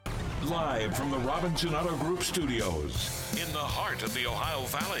Live from the Robinson Auto Group studios in the heart of the Ohio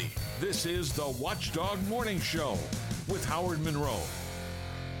Valley, this is the Watchdog Morning Show with Howard Monroe.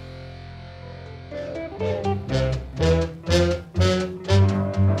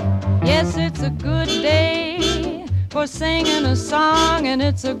 Yes, it's a good day for singing a song, and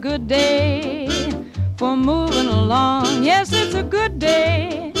it's a good day for moving along. Yes, it's a good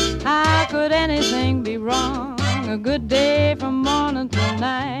day. How could anything be wrong? A good day from morning till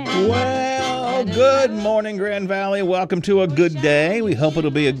night. Well, good morning, Grand Valley. Welcome to a good day. We hope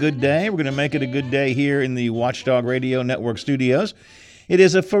it'll be a good day. We're going to make it a good day here in the Watchdog Radio Network studios. It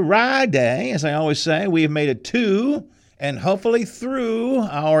is a Friday, as I always say. We have made it to and hopefully through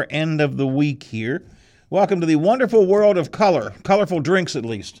our end of the week here. Welcome to the wonderful world of color, colorful drinks at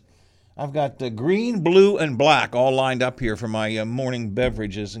least. I've got green, blue, and black all lined up here for my morning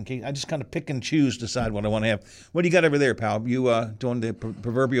beverages. In case I just kind of pick and choose, decide what I want to have. What do you got over there, pal? You doing the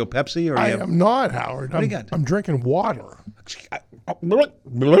proverbial Pepsi? Or I am not, Howard. What do you got? I'm drinking water.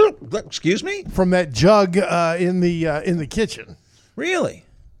 Excuse me? From that jug in the kitchen. Really?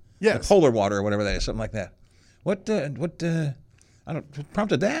 Yes. Polar water or whatever that is, something like that. What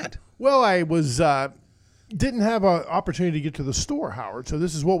prompted that? Well, I was didn't have an opportunity to get to the store, Howard. So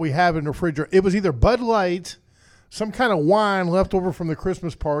this is what we have in the refrigerator. It was either Bud Light, some kind of wine left over from the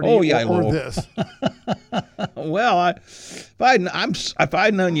Christmas party, or this. Well, if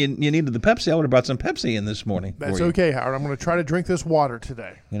I'd known you needed the Pepsi, I would have brought some Pepsi in this morning. That's okay, Howard. I'm going to try to drink this water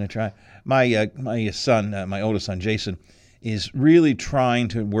today. I'm going to try. My son, my oldest son, Jason, is really trying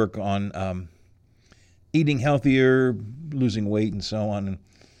to work on eating healthier, losing weight, and so on. And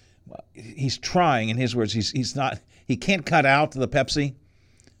he's trying, in his words, he can't cut out the Pepsi.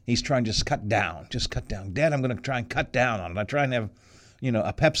 He's trying to just cut down. Dad, I'm going to try and cut down on it. I try and have,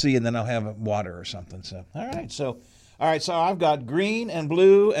 a Pepsi, and then I'll have water or something. So, all right. So I've got green and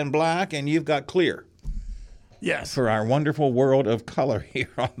blue and black, and you've got clear. Yes. For our wonderful world of color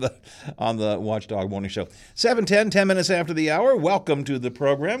here on the Watchdog Morning Show. 7:10, 10 minutes after the hour. Welcome to the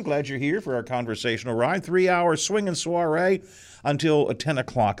program. Glad you're here for our conversational ride. 3-hour swing and soiree until 10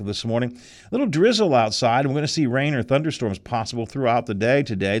 o'clock this morning. A little drizzle outside. We're going to see rain or thunderstorms possible throughout the day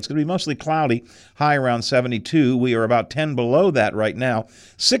today. It's going to be mostly cloudy, high around 72. We are about 10 below that right now.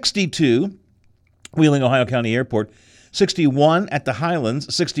 62, Wheeling, Ohio County Airport. 61 at the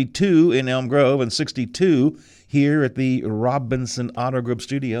Highlands, 62 in Elm Grove, and 62 here at the Robinson Auto Group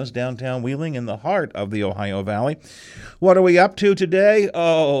Studios, downtown Wheeling, in the heart of the Ohio Valley. What are we up to today?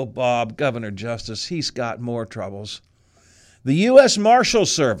 Oh, Bob, Governor Justice, he's got more troubles. The U.S. Marshal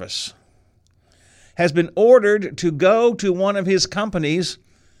Service has been ordered to go to one of his companies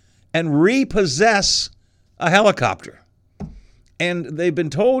and repossess a helicopter. And they've been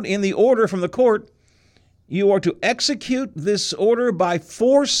told in the order from the court, you are to execute this order by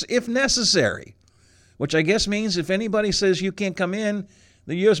force if necessary, which I guess means if anybody says you can't come in,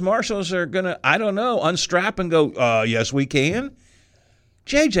 the U.S. Marshals are going to, unstrap and go, yes, we can.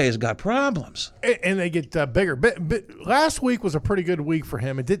 JJ has got problems. And they get bigger. But last week was a pretty good week for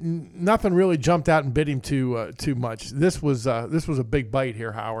him. Nothing really jumped out and bit him too much. This was a big bite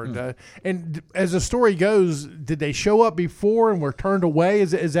here, Howard. And as the story goes, did they show up before and were turned away?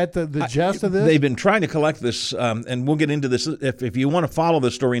 Is that the gist of this? They've been trying to collect this, and we'll get into this. If you want to follow the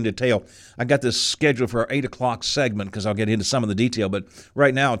story in detail, I got this scheduled for our 8 o'clock segment because I'll get into some of the detail. But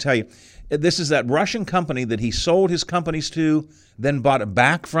right now I'll tell you, this is that Russian company that he sold his companies to, then bought it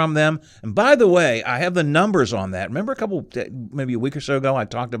back from them. And by the way, I have the numbers on that. Remember maybe a week or so ago, I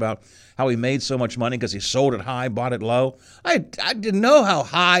talked about how he made so much money because he sold it high, bought it low. I didn't know how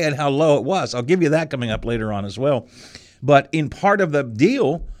high and how low it was. I'll give you that coming up later on as well. But in part of the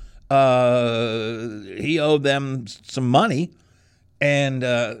deal, he owed them some money. And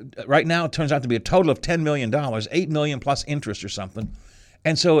right now it turns out to be a total of $10 million, $8 million plus interest or something.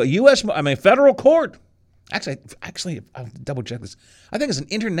 And so a federal court, actually, I'll double check this. I think it's an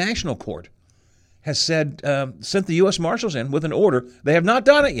international court, has sent the U.S. Marshals in with an order. They have not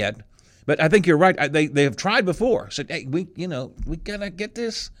done it yet, but I think you're right. They have tried before. Said, hey, we gotta get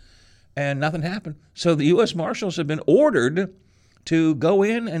this, and nothing happened. So the U.S. Marshals have been ordered to go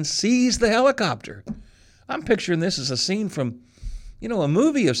in and seize the helicopter. I'm picturing this as a scene from, a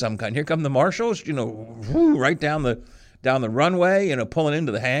movie of some kind. Here come the Marshals, right down the runway, pulling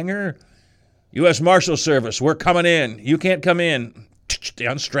into the hangar. U.S. Marshal Service, we're coming in. You can't come in.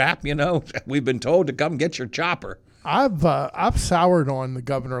 Unstrap, We've been told to come get your chopper. I've soured on the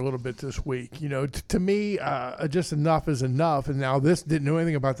governor a little bit this week. To me, just enough is enough. And now this didn't know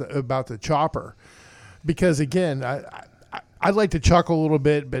anything about the chopper, because again, I'd like to chuckle a little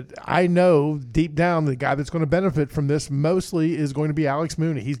bit, but I know deep down the guy that's going to benefit from this mostly is going to be Alex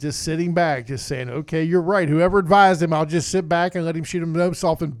Mooney. He's just sitting back, just saying, okay, you're right. Whoever advised him, I'll just sit back and let him shoot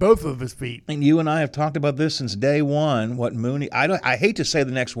himself in both of his feet. And you and I have talked about this since day one, what Mooney, I hate to say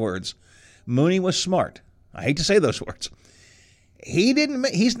the next words. Mooney was smart. I hate to say those words. He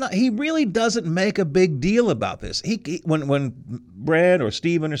really doesn't make a big deal about this. When Brad or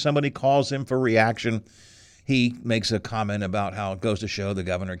Steven or somebody calls him for reaction, he makes a comment about how it goes to show the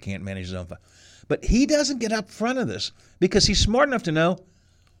governor can't manage his own fund. But he doesn't get up front of this because he's smart enough to know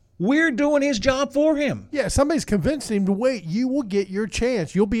we're doing his job for him. Yeah, somebody's convinced him to wait. You will get your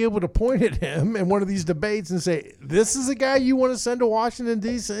chance. You'll be able to point at him in one of these debates and say, this is a guy you want to send to Washington,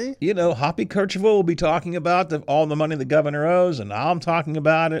 D.C.? You know, Hoppy Kercheval will be talking about all the money the governor owes, and I'm talking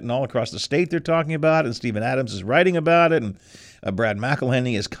about it, and all across the state they're talking about it, and Stephen Adams is writing about it, and Brad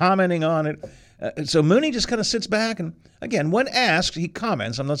McElhenney is commenting on it. So Mooney just kind of sits back and, again, when asked, he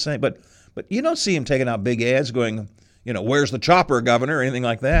comments. I'm not saying, but you don't see him taking out big ads going, you know, where's the chopper, governor, or anything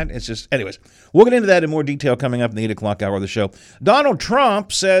like that. It's just, anyways, we'll get into that in more detail coming up in the 8 o'clock hour of the show. Donald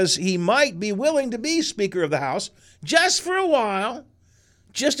Trump says he might be willing to be Speaker of the House just for a while,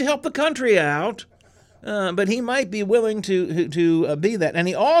 just to help the country out. But he might be willing to be that. And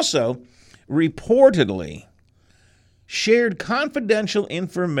he also reportedly shared confidential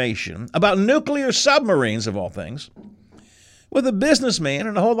information about nuclear submarines, of all things, with a businessman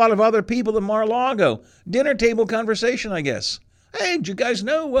and a whole lot of other people at Mar-a-Lago. Dinner table conversation, I guess. Hey, did you guys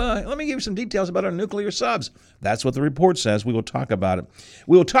know? Let me give you some details about our nuclear subs. That's what the report says. We will talk about it.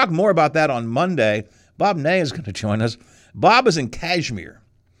 We will talk more about that on Monday. Bob Ney is going to join us. Bob is in Kashmir,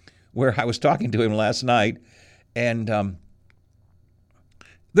 where I was talking to him last night, and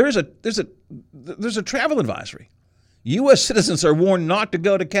there's a travel advisory. U.S. citizens are warned not to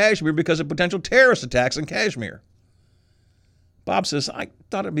go to Kashmir because of potential terrorist attacks in Kashmir. Bob says, I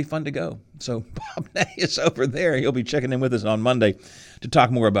thought it'd be fun to go. So Bob Ney is over there. He'll be checking in with us on Monday to talk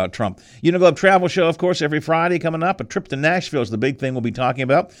more about Trump. Uniglobe Travel Show, of course, every Friday coming up. A trip to Nashville is the big thing we'll be talking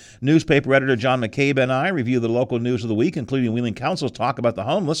about. Newspaper editor John McCabe and I review the local news of the week, including Wheeling Council's talk about the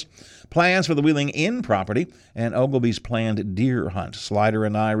homeless, plans for the Wheeling Inn property, and Ogilvy's planned deer hunt. Slider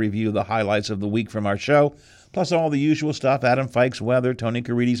and I review the highlights of the week from our show, plus all the usual stuff, Adam Fike's weather, Tony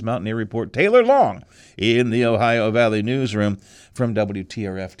Caridi's Mountaineer Report, Taylor Long in the Ohio Valley newsroom from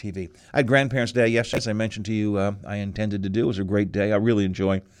WTRF-TV. I had Grandparents' Day yesterday, as I mentioned to you, I intended to do. It was a great day. I really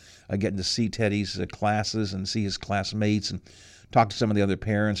enjoy getting to see Teddy's classes and see his classmates and talk to some of the other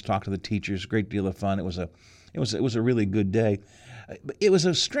parents, talk to the teachers. Great deal of fun. It was a really good day. It was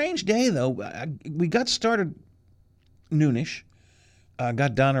a strange day, though. We got started noonish,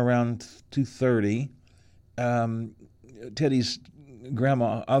 got done around 2:30. Teddy's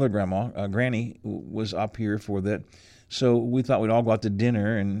Granny, was up here for that. So we thought we'd all go out to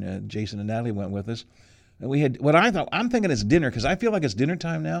dinner, and Jason and Natalie went with us. And we had I'm thinking it's dinner because I feel like it's dinner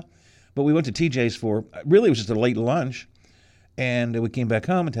time now. But we went to TJ's for, really it was just a late lunch. And we came back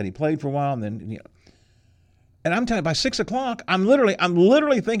home and Teddy played for a while. And then, and I'm telling you, by 6 o'clock, I'm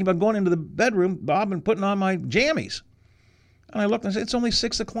literally thinking about going into the bedroom, Bob, and putting on my jammies. And I looked and I said, it's only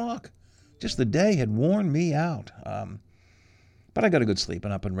 6 o'clock. Just the day had worn me out. But I got a good sleep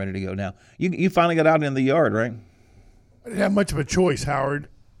and up and ready to go now. You finally got out in the yard, right? I didn't have much of a choice, Howard.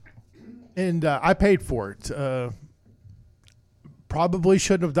 And I paid for it. Probably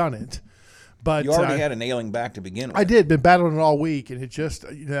shouldn't have done it. But you already had an ailing back to begin with. I did. Been battling it all week, and it just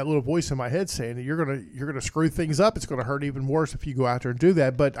that little voice in my head saying that you're gonna screw things up. It's gonna hurt even worse if you go out there and do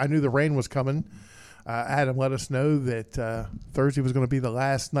that. But I knew the rain was coming. Adam let us know that Thursday was going to be the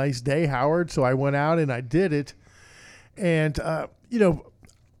last nice day, Howard. So I went out and I did it. And,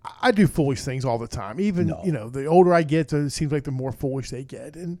 I do foolish things all the time. Even, the older I get, it seems like the more foolish they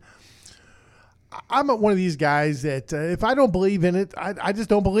get. And I'm one of these guys that if I don't believe in it, I just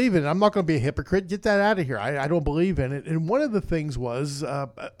don't believe in it. I'm not going to be a hypocrite. Get that out of here. I don't believe in it. And one of the things was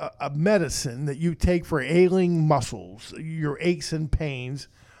a medicine that you take for ailing muscles, your aches and pains.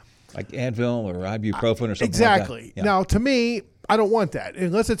 Like Advil or ibuprofen or something exactly. like that. Yeah. Now, to me, I don't want that.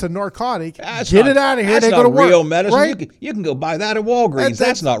 Unless it's a narcotic, get it out of here. That's they not go to work, real medicine. Right? You can go buy that at Walgreens.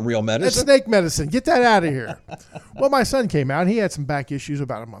 That's not real medicine. That's snake medicine. Get that out of here. Well, my son came out. He had some back issues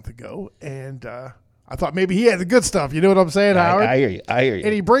about a month ago, and I thought maybe he had the good stuff. You know what I'm saying, Howard? I hear you.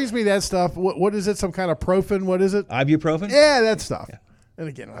 And he brings me that stuff. What is it? Some kind of Profen? What is it? Ibuprofen? Yeah, that stuff. Yeah. And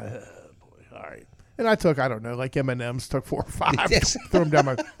again, boy, all right. And I took, I don't know, like M&Ms, took 4 or 5, threw them down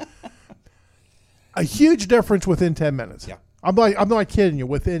my... A huge difference within 10 minutes. Yeah. I'm not kidding you.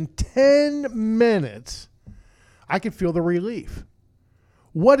 Within 10 minutes, I could feel the relief.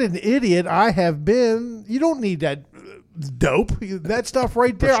 what an idiot I have been. You don't need that dope. That stuff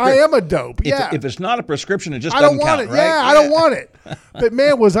right there. I am a dope. If it's not a prescription, it just I don't doesn't want count, it. right? Yeah, I don't want it. But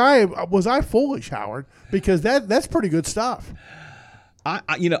man, was I foolish, Howard? Because that's pretty good stuff.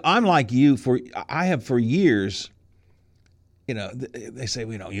 I'm like you. I have for years. They say,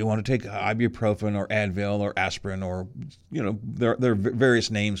 you want to take ibuprofen or Advil or aspirin or, there are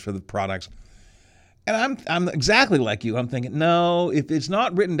various names for the products. And I'm exactly like you. I'm thinking, no, if it's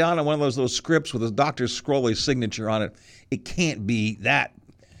not written down on one of those little scripts with a Dr. Scrolly's signature on it, it can't be that.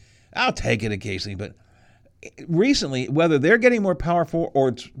 I'll take it occasionally. But recently, whether they're getting more powerful or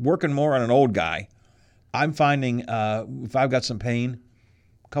it's working more on an old guy, I'm finding if I've got some pain,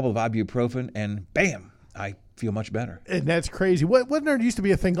 a couple of ibuprofen, and bam, I feel much better. And that's crazy. Wasn't there used to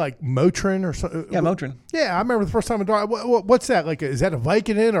be a thing like Motrin or something? Yeah, Motrin. Yeah, I remember the first time what's that? Like, is that a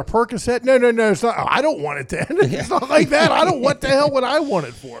Vicodin or Percocet? No, it's not. I don't want it then. It's not like that. I don't. What the hell would I want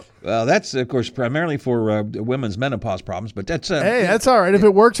it for? Well, that's, of course, primarily for women's menopause problems, but that's... hey, that's all right. If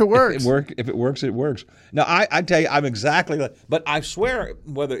it works, it works. If it works, it works. Now, I tell you, I'm exactly like... But I swear,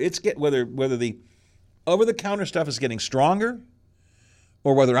 whether the over-the-counter stuff is getting stronger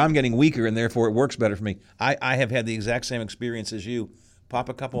or whether I'm getting weaker and therefore it works better for me, I have had the exact same experience as you. Pop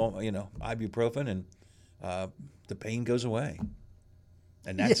a couple, ibuprofen and the pain goes away.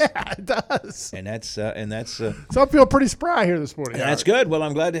 And that's, it does. And that's so I'm feeling pretty spry here this morning. That's good. Well,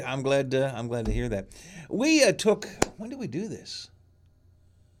 I'm glad to hear that. We took. When did we do this?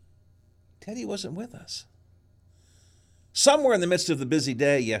 Teddy wasn't with us. Somewhere in the midst of the busy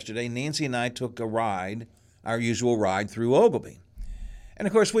day yesterday, Nancy and I took a ride, our usual ride through Ogilvy. And,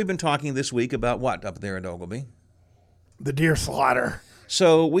 of course, we've been talking this week about what up there at Ogilvy? The deer slaughter.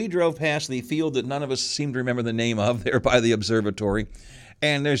 So we drove past the field that none of us seem to remember the name of there by the observatory.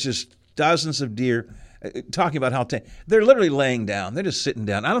 And there's just dozens of deer talking about how they're literally laying down. They're just sitting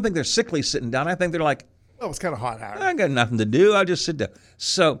down. I don't think they're sickly sitting down. I think they're like, oh, it's kind of hot out. I got nothing to do. I'll just sit down.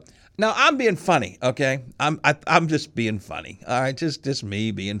 So now I'm being funny, okay? I'm just being funny. All right, just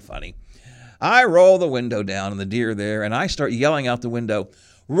me being funny. I roll the window down and the deer are there, and I start yelling out the window,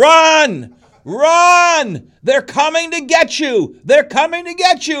 "Run! Run! They're coming to get you! They're coming to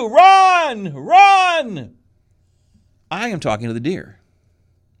get you! Run! Run!" I am talking to the deer.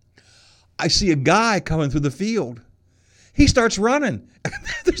 I see a guy coming through the field. He starts running.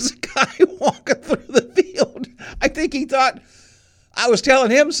 There's a guy walking through the field. I think he thought I was telling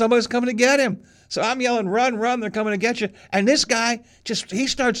him somebody's coming to get him. So I'm yelling, "Run, run, they're coming to get you." And this guy he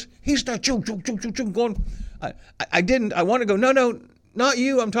starts choo, choo, choo, choo, choo, going. I want to go, no, not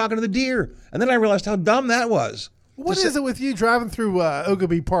you. I'm talking to the deer. And then I realized how dumb that was. What is it with you driving through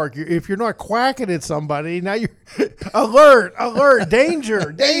Ogilvy Park? If you're not quacking at somebody, now you're alert,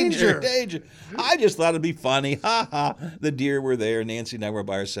 danger. I just thought it'd be funny. Ha ha. The deer were there. Nancy and I were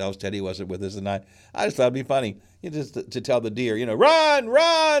by ourselves. Teddy wasn't with us. And I just thought it'd be funny just to tell the deer, "Run,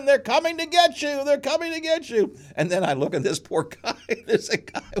 run. They're coming to get you. They're coming to get you." And then I look at this poor guy. There's a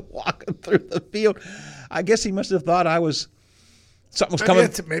guy walking through the field. I guess he must have thought something was coming.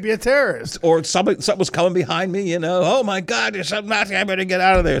 Maybe a terrorist. Or something was coming behind me, Oh, my God, there's something out there. I better get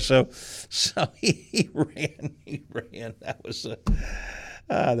out of there. So he ran. That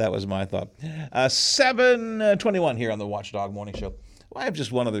was my thought. 7:21 here on the Watchdog Morning Show. Well, I have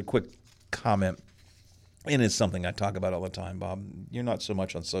just one other quick comment. And it's something I talk about all the time, Bob. You're not so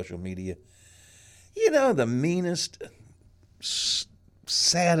much on social media. The meanest,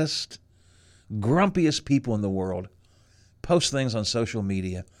 saddest, grumpiest people in the world post things on social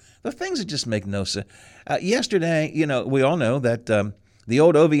media. The things that just make no sense. Yesterday, we all know that the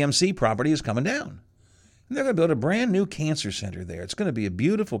old OVMC property is coming down. And they're going to build a brand new cancer center there. It's going to be a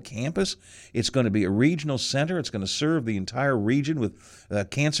beautiful campus. It's going to be a regional center. It's going to serve the entire region with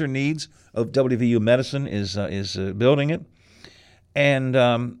cancer needs. WVU Medicine is building it.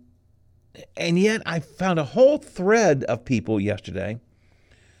 And yet I found a whole thread of people yesterday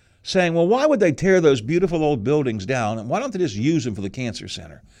saying, well, why would they tear those beautiful old buildings down? And why don't they just use them for the cancer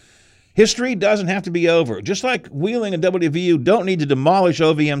center? History doesn't have to be over. Just like Wheeling and WVU don't need to demolish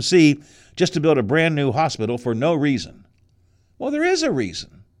OVMC just to build a brand new hospital for no reason. Well, there is a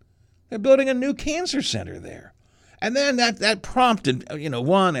reason. They're building a new cancer center there. And then that prompted,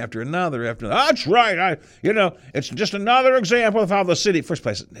 one after another. That's right. It's just another example of how the city, first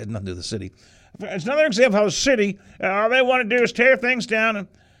place, it had nothing to do with the city. It's another example of how the city, all they want to do is tear things down. And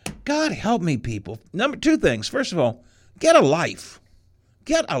God help me, people. Two things. First of all, get a life.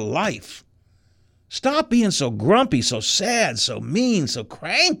 Get a life. Stop being so grumpy, so sad, so mean, so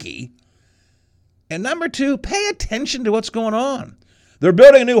cranky. And number two, pay attention to what's going on. They're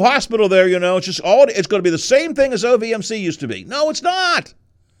building a new hospital there, it's going to be the same thing as OVMC used to be. No, it's not.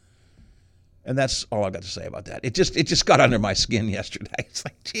 And that's all I got to say about that. It just got under my skin yesterday. It's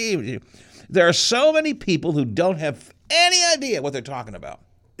like, gee, there are so many people who don't have any idea what they're talking about.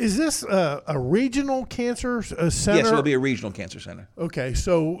 Is this a regional cancer center? Yes, it'll be a regional cancer center. Okay,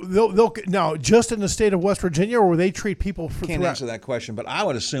 so they'll now just in the state of West Virginia, or will they treat people for? Can't answer that question, but I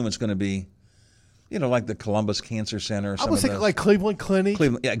would assume it's going to be, like the Columbus Cancer Center. Or I was thinking like Cleveland Clinic.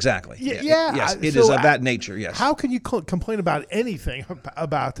 Cleveland, yeah, exactly. Yeah, yes, it is of that nature. Yes. How can you complain about anything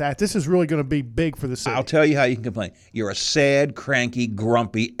about that? This is really going to be big for the city. I'll tell you how you can complain. You're a sad, cranky,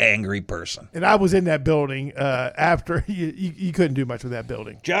 grumpy, angry person. And I was in that building after you couldn't do much with that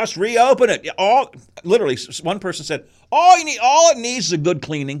building. Just reopen it. Literally, one person said, all it needs is a good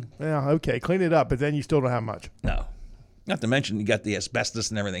cleaning. Yeah, okay, clean it up, but then you still don't have much. No. Not to mention you got the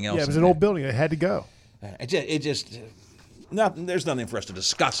asbestos and everything else. Yeah, it was an old building. It had to go. There's nothing for us to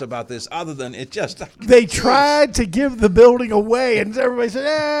discuss about this other than it just. They tried to give the building away, and everybody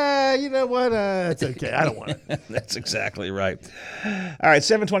said, you know what, it's okay. I don't want it. That's exactly right. All right,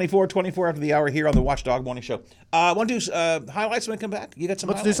 7:24, 24 after the hour here on the Watchdog Morning Show. Want to do highlights when we come back? You got some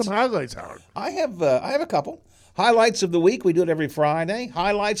Let's highlights? do some highlights, Howard. I have a couple. Highlights of the week. We do it every Friday.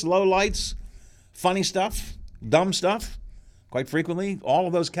 Highlights, lowlights, funny stuff, dumb stuff. Quite frequently, all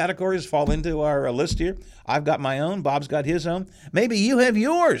of those categories fall into our list here. I've got my own. Bob's got his own. Maybe you have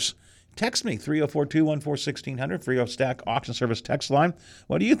yours. Text me, 304-214-1600, Frio Stack Auction Service text line.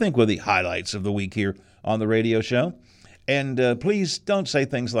 What do you think were the highlights of the week here on the radio show? And please don't say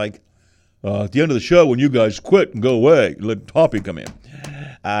things like, at the end of the show, when you guys quit and go away, let Toppy come in.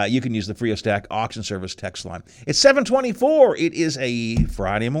 You can use the Frio Stack Auction Service text line. It's 7:24. It is a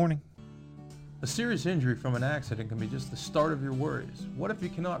Friday morning. A serious injury from an accident can be just the start of your worries. What if you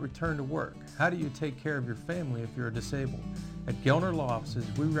cannot return to work? How do you take care of your family if you're disabled? At Gellner Law Offices,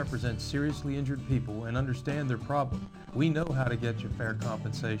 we represent seriously injured people and understand their problem. We know how to get you fair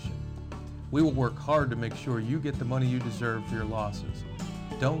compensation. We will work hard to make sure you get the money you deserve for your losses.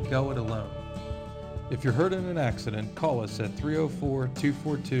 Don't go it alone. If you're hurt in an accident, call us at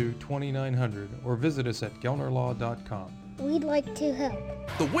 304-242-2900 or visit us at gellnerlaw.com. We'd like to help.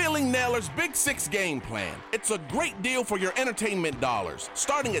 The Wheeling Nailers Big Six Game Plan. It's a great deal for your entertainment dollars.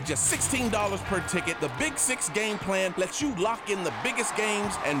 Starting at just $16 per ticket, the Big Six Game Plan lets you lock in the biggest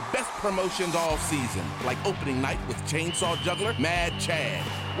games and best promotions all season, like opening night with Chainsaw Juggler, Mad Chad,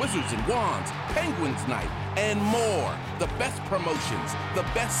 Wizards and Wands, Penguins Night, and more. The best promotions, the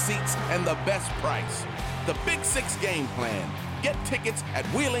best seats, and the best price. The Big Six Game Plan. Get tickets at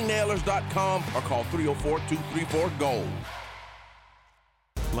wheelingnailers.com or call 304-234-GOLD.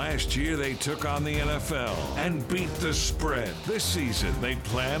 Last year, they took on the NFL and beat the spread. This season, they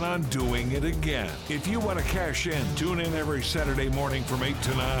plan on doing it again. If you want to cash in, tune in every Saturday morning from 8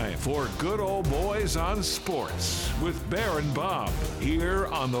 to 9 for Good Old Boys on Sports with Bear and Bob here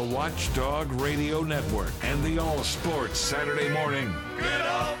on the Watchdog Radio Network and the All Sports Saturday morning. Good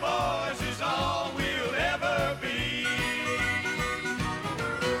old boys is all we'll ever be.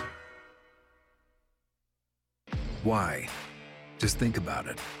 Why? Just think about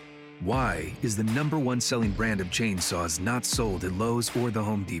it. Why is the #1 selling brand of chainsaws not sold at Lowe's or the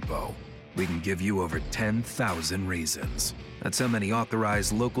Home Depot? We can give you over 10,000 reasons. That's how many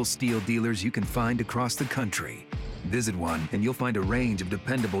authorized local steel dealers you can find across the country. Visit one and you'll find a range of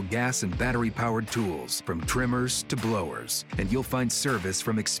dependable gas and battery-powered tools, from trimmers to blowers. And you'll find service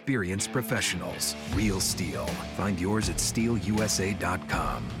from experienced professionals. Real steel. Find yours at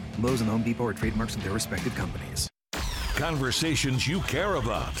steelusa.com. Lowe's and Home Depot are trademarks of their respective companies. Conversations you care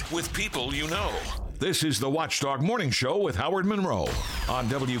about with people you know. This is the Watchdog Morning Show with Howard Monroe on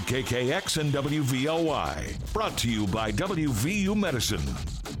WKKX and WVLY. Brought to you by WVU Medicine.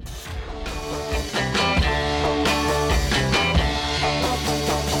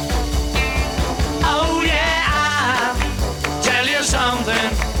 Oh yeah, I'll tell you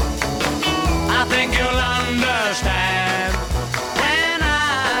something I think you'll understand when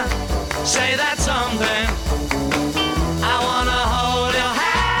I say that something.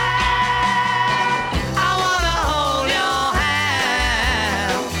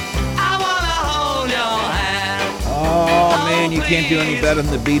 You can't do any better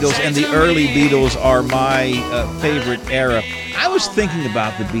than the Beatles, and the early Beatles are my favorite era. I was thinking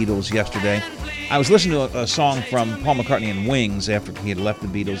about the Beatles yesterday. I was listening to a song from Paul McCartney and Wings after he had left the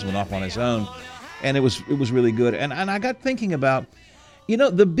Beatles and went off on his own, and it was really good. And I got thinking about, the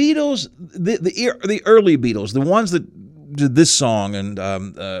Beatles, the early Beatles, the ones that did this song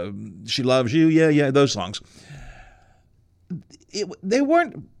and She Loves You, yeah, those songs. They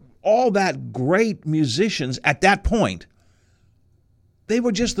weren't all that great musicians at that point. They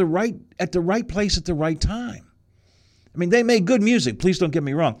were just at the right place at the right time. I mean, they made good music. Please don't get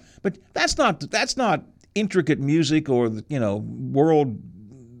me wrong, but that's not intricate music or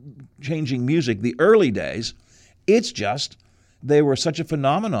world-changing music. The early days, it's just they were such a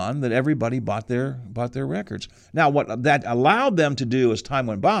phenomenon that everybody bought their records. Now, what that allowed them to do as time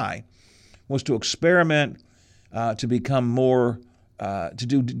went by was to experiment, to become more, to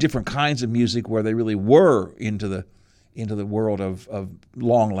do different kinds of music where they really were into the world of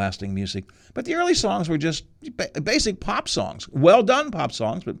long-lasting music. But the early songs were just basic pop songs, well-done pop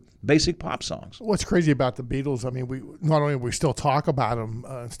songs, but basic pop songs. What's crazy about the Beatles, I mean, we not only we still talk about them,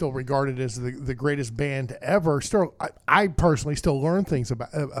 still regarded as the greatest band ever. Still, I personally still learn things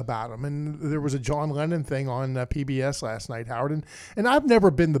about them. And there was a John Lennon thing on PBS last night, Howard, and I've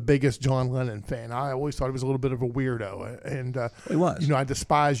never been the biggest John Lennon fan. I always thought he was a little bit of a weirdo, and he was. I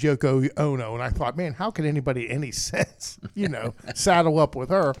despised Yoko Ono, and I thought, man, how could anybody any sense, saddle up with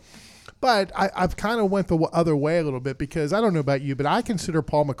her? But I've kind of went the other way a little bit because I don't know about you, but I consider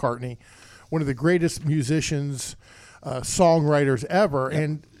Paul McCartney one of the greatest musicians, songwriters ever. Yep.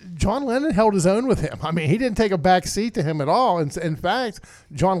 And John Lennon held his own with him. I mean, he didn't take a back seat to him at all. And in fact,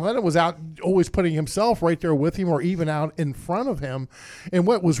 John Lennon was out always putting himself right there with him or even out in front of him. And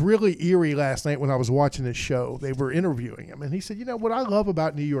what was really eerie last night when I was watching this show, they were interviewing him. And he said, what I love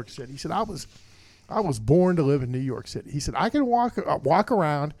about New York City, he said, I was born to live in New York City. He said, I can walk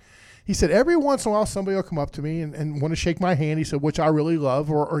around. He said, every once in a while, somebody will come up to me and want to shake my hand. He said, which I really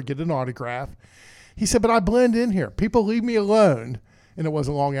love, or get an autograph. He said, but I blend in here. People leave me alone. And it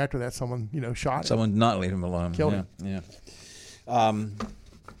wasn't long after that someone, shot him. Someone not leave him alone. Killed him. Yeah.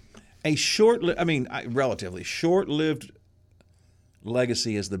 Relatively short-lived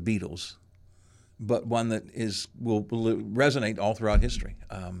legacy is the Beatles, but one that will resonate all throughout history.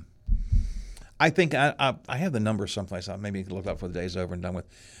 I think I have the number someplace. Maybe you can look up before the day's over and done with.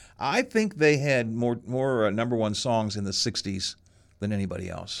 I think they had more number one songs in the 60s than anybody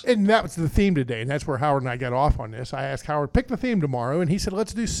else. And that was the theme today, and that's where Howard and I got off on this. I asked Howard, pick the theme tomorrow, and he said,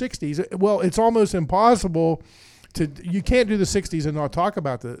 let's do 60s. Well, it's almost impossible you can't do the 60s and not talk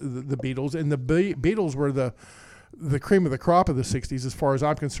about the Beatles, and the Beatles were the cream of the crop of the 60s as far as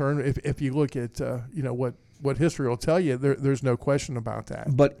I'm concerned. If you look at, what history will tell you, there's no question about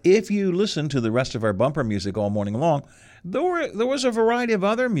that. But if you listen to the rest of our bumper music all morning long, there was a variety of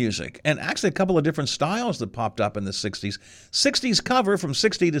other music, and actually a couple of different styles that popped up in the 60s. 60s cover from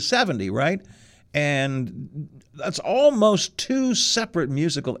 60 to 70, right? And that's almost two separate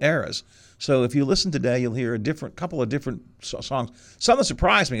musical eras. So if you listen today, you'll hear couple of different songs. Some that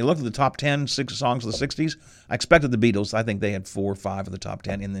surprised me. You look at the top 10 songs of the 60s. I expected the Beatles. I think they had 4 or 5 of the top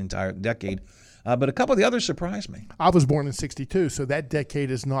 10 in the entire decade. But a couple of the others surprised me. I was born in 62, so that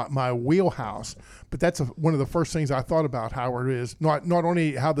decade is not my wheelhouse. But that's one of the first things I thought about, Howard, is not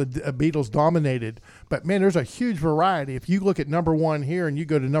only how the Beatles dominated, but, man, there's a huge variety. If you look at number one here and you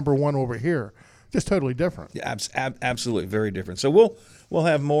go to number one over here, just totally different. Yeah, absolutely, very different. So we'll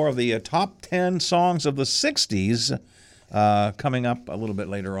have more of the top 10 songs of the 60s coming up a little bit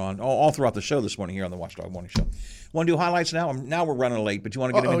later on, all throughout the show this morning here on the Watchdog Morning Show. Want to do highlights now? Now we're running late, but you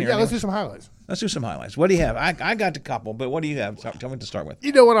want to get them in here? Yeah, let's do some highlights. Let's do some highlights. What do you have? I got a couple, but what do you have? Tell me to start with.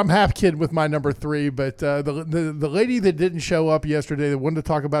 You know what? I'm half kidding with my number 3, but the lady that didn't show up yesterday that wanted to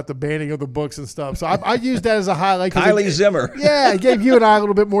talk about the banning of the books and stuff. So I used that as a highlight. Kylie Zimmer. Yeah, it gave you and I a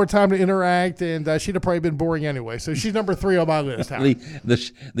little bit more time to interact, and she'd have probably been boring anyway. So she's number 3 on my list.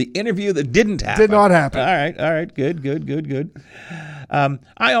 the interview that didn't happen. Did not happen. All right. Good.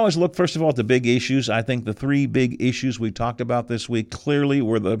 I always look, first of all, at the big issues. I think the 3 big issues we talked about this week clearly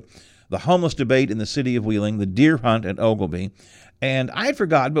were the homeless debate in the city of Wheeling, the deer hunt at Oglebay. And I had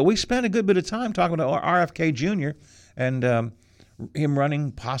forgotten, but we spent a good bit of time talking about RFK Jr. and him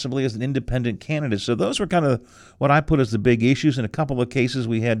running possibly as an independent candidate. So those were kind of what I put as the big issues. In a couple of cases,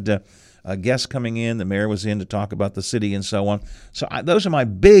 we had guests coming in. The mayor was in to talk about the city and so on. So those are my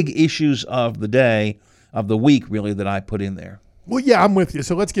big issues of the day, of the week, really, that I put in there. Well, yeah, I'm with you.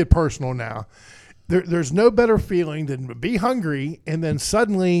 So let's get personal now. There's no better feeling than to be hungry and then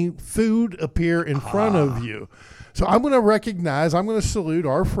suddenly food appear in front of you. So I'm going to salute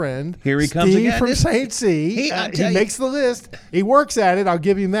our friend. Here he comes Steve again. from St. C. He makes the list. He works at it. I'll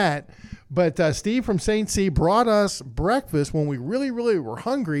give him that. But Steve from St. C brought us breakfast when we really, really were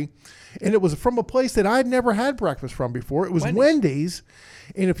hungry. And it was from a place that I'd never had breakfast from before. It was Wendy's.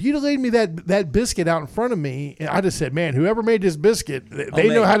 And if you'd have laid me that biscuit out in front of me, I just said, man, whoever made this biscuit, they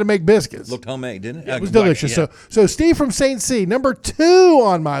know how to make biscuits. Looked homemade, didn't it? It was delicious. Yeah. So Steve from St. C, number 2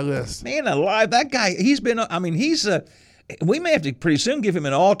 on my list. Man alive, that guy, we may have to pretty soon give him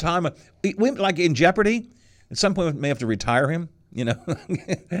an all-time, like in Jeopardy, at some point we may have to retire him. You know,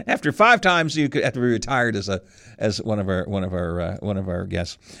 after 5 times, you could have to be retired as one of our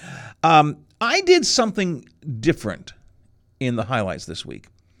guests. I did something different in the highlights this week,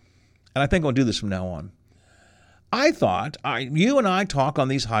 and I think I'll do this from now on. I thought you and I talk on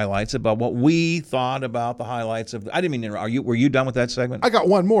these highlights about what we thought about the highlights of. I didn't mean to. Were you done with that segment? I got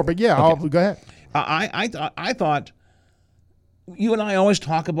one more, but yeah, Okay. go ahead. I thought you and I always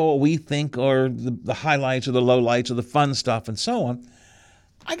talk about what we think are the highlights or the lowlights or the fun stuff and so on.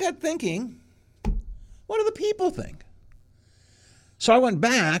 I got thinking, what do the people think? So I went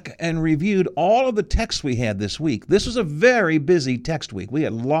back and reviewed all of the texts we had this week. This was a very busy text week. We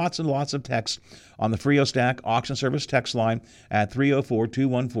had lots and lots of texts on the Frio Stack Auction Service text line at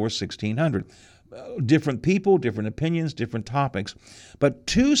 304-214-1600. Different people, different opinions, different topics. But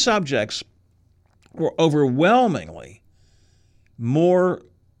 2 subjects were overwhelmingly more,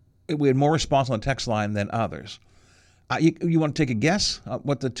 we had more response on the text line than others. You want to take a guess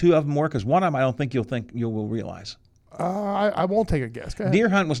what the 2 of them were? Because one of them I don't think you will realize. I won't take a guess. Go ahead. Deer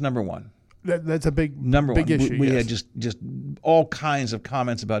hunt was number 1. That's a big issue. We yes. had just all kinds of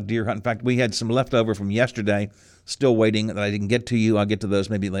comments about deer hunt. In fact, we had some leftover from yesterday, still waiting that I didn't get to you. I'll get to those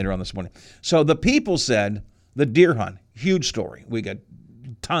maybe later on this morning. So the people said the deer hunt, huge story. We got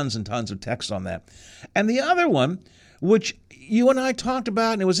tons and tons of texts on that. And the other one, which you and I talked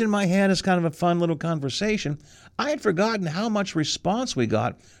about, and it was in my head as kind of a fun little conversation, I had forgotten how much response we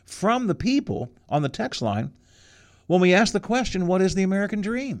got from the people on the text line when we asked the question, what is the American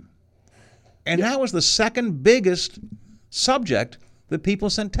dream? And that was the second biggest subject that people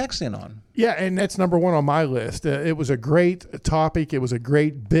sent texts in on. Yeah, and that's number 1 on my list. It was a great topic. It was a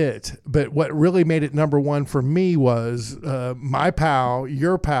great bit. But what really made it number 1 for me was my pal,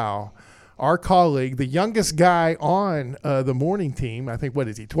 your pal, our colleague, the youngest guy on the morning team. I think, what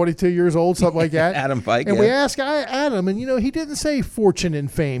is he, 22 years old, something like that? Adam Pike. And we asked Adam, and, he didn't say fortune and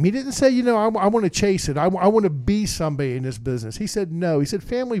fame. He didn't say, I want to chase it. I want to be somebody in this business. He said no. He said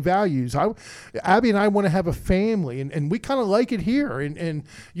family values. Abby and I want to have a family, and we kind of like it here. And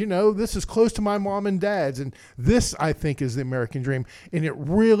this is close to my mom and dad's. And this, I think, is the American dream. And it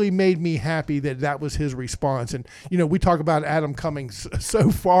really made me happy that was his response. And, we talk about Adam coming so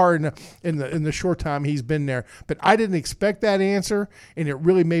far in the short time he's been there. But I didn't expect that answer, and it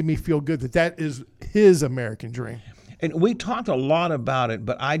really made me feel good that is his American dream. And we talked a lot about it,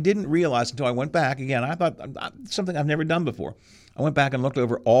 but I didn't realize until I went back. Again, I thought something I've never done before. I went back and looked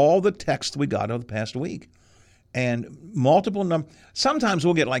over all the texts we got over the past week. And multiple numbers. Sometimes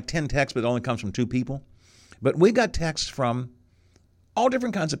we'll get like 10 texts, but it only comes from 2 people. But we got texts from all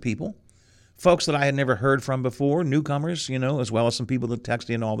different kinds of people. Folks that I had never heard from before, newcomers, as well as some people that text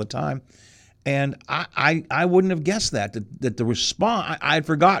in all the time. And I wouldn't have guessed that the response, I had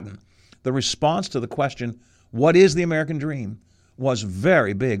forgotten, the response to the question, what is the American dream, was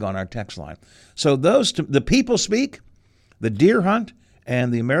very big on our text line. So the people speak, the deer hunt,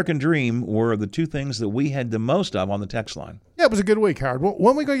 and the American dream were the 2 things that we had the most of on the text line. Yeah, it was a good week, Howard. Well,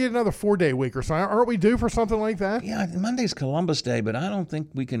 when are we going to get another 4-day week or so? Aren't we due for something like that? Yeah, Monday's Columbus Day, but I don't think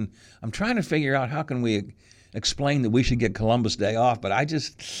we can. I'm trying to figure out how can we explain that we should get Columbus Day off, but I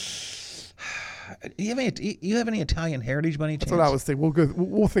just... You have any Italian heritage by any chance? That's what I was thinking.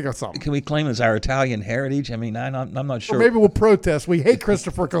 We'll think of something. Can we claim it as our Italian heritage? I mean, I'm not sure. Or maybe we'll protest. We hate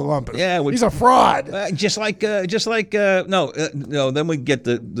Christopher Columbus. Yeah, he's a fraud. Then we get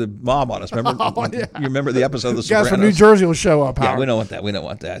the mob on us. Remember? You remember the episode of The Sopranos? Guys from New Jersey will show up. Yeah, we don't want that. We don't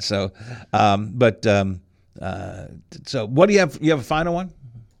want that. So, so what do you have? You have a final one?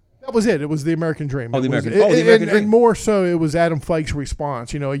 That was it. It was the American dream. The American dream. And more so, it was Adam Fike's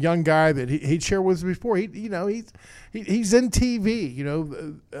response. A young guy that he'd shared with us before. He's in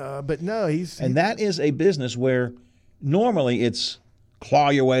TV. But no, and that is a business where normally it's claw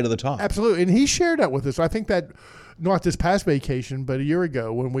your way to the top. Absolutely, and he shared that with us. I think that not this past vacation, but a year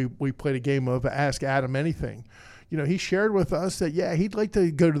ago when we played a game of Ask Adam Anything. He shared with us that, he'd like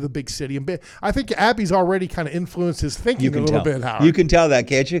to go to the big city. And I think Abby's already kind of influenced his thinking a little bit, Howard. You can tell that,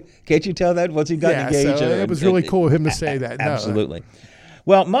 can't you? Can't you tell that once he got engaged? So it was really cool of him to say that. Absolutely.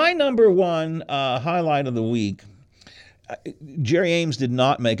 Well, my number 1 highlight of the week, Jerry Ames did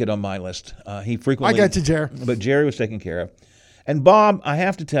not make it on my list. He frequently... I got you, Jerry. But Jerry was taken care of. And Bob, I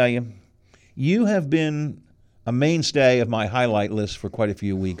have to tell you, you have been a mainstay of my highlight list for quite a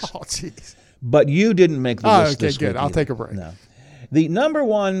few weeks. Oh, jeez. But you didn't make the list this week. Okay, good. I'll take a break. No. The number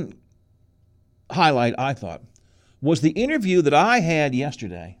 1 highlight, I thought, was the interview that I had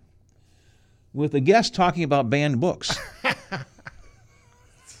yesterday with a guest talking about banned books.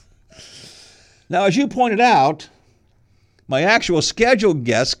 Now, as you pointed out, my actual scheduled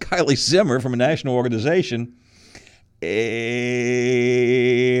guest, Kylie Zimmer from a national organization,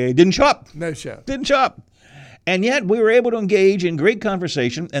 Didn't show up. No show. Didn't show up. And yet we were able to engage in great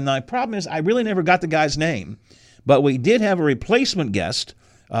conversation. And the problem is I really never got the guy's name. But we did have a replacement guest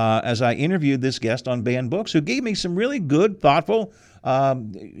as I interviewed this guest on Banned Books who gave me some really good, thoughtful,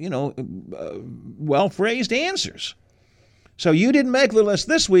 well-phrased answers. So you didn't make the list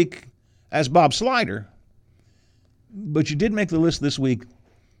this week as Bob Slider, but you did make the list this week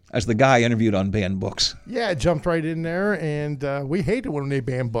as the guy interviewed on Banned Books. Yeah, it jumped right in there, and we hate it when they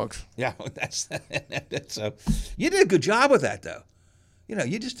ban books. Yeah, that's so. You did a good job with that, though.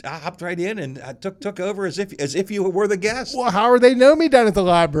 You just hopped right in and took over as if you were the guest. Well, Howard, they know me down at the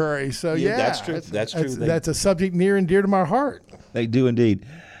library, so yeah, that's true. That's true. That's a subject near and dear to my heart. They do indeed.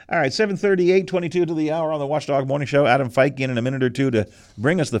 All right, 7:38, 22 to the hour on the Watchdog Morning Show. Adam Fike in a minute or two to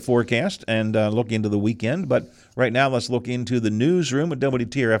bring us the forecast and look into the weekend. But right now, let's look into the newsroom at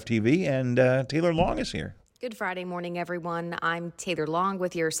WTRF-TV, and Taylor Long is here. Good Friday morning, everyone. I'm Taylor Long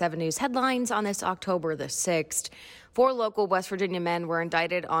with your 7 News headlines on this October the 6th. 4 local West Virginia men were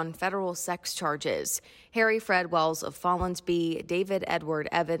indicted on federal sex charges. Harry Fred Wells of Follinsby, David Edward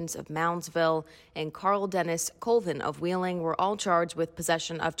Evans of Moundsville, and Carl Dennis Colvin of Wheeling were all charged with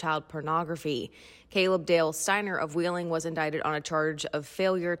possession of child pornography. Caleb Dale Steiner of Wheeling was indicted on a charge of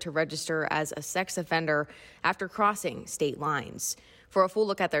failure to register as a sex offender after crossing state lines. For a full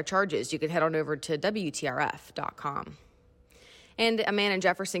look at their charges, you can head on over to WTRF.com. And a man in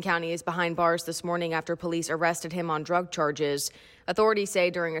Jefferson County is behind bars this morning after police arrested him on drug charges. Authorities say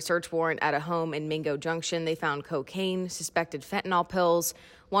during a search warrant at a home in Mingo Junction, they found cocaine, suspected fentanyl pills,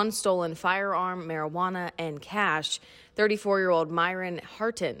 1 stolen firearm, marijuana, and cash. 34-year-old Myron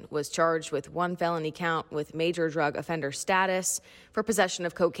Harton was charged with 1 felony count with major drug offender status for possession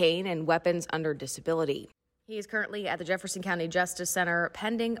of cocaine and weapons under disability. He is currently at the Jefferson County Justice Center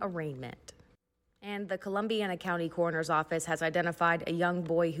pending arraignment. And the Columbiana County Coroner's Office has identified a young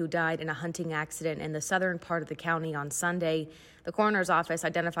boy who died in a hunting accident in the southern part of the county on Sunday. The Coroner's Office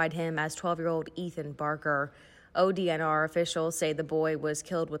identified him as 12-year-old Ethan Barker. ODNR officials say the boy was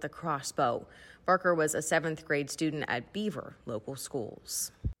killed with a crossbow. Barker was a 7th grade student at Beaver local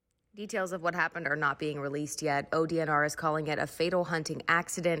schools. Details of what happened are not being released yet. ODNR is calling it a fatal hunting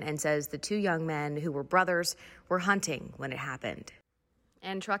accident and says the 2 young men who were brothers were hunting when it happened.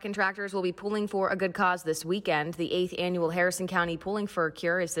 And truck and tractors will be pulling for a good cause this weekend. The 8th annual Harrison County Pulling for a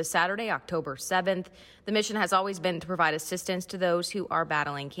Cure is this Saturday, October 7th. The mission has always been to provide assistance to those who are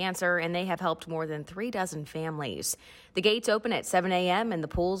battling cancer, and they have helped more than 3 dozen families. The gates open at 7 a.m. and the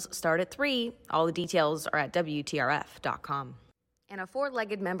pulls start at 3. All the details are at WTRF.com. And a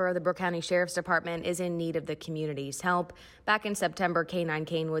 4-legged member of the Brooke County Sheriff's Department is in need of the community's help. Back in September, K9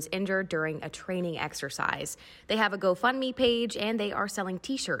 Kane was injured during a training exercise. They have a GoFundMe page, and they are selling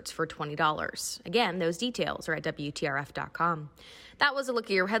T-shirts for $20. Again, those details are at WTRF.com. That was a look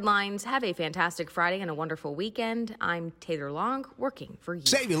at your headlines. Have a fantastic Friday and a wonderful weekend. I'm Taylor Long, working for you.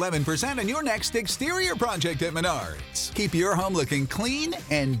 Save 11% on your next exterior project at Menards. Keep your home looking clean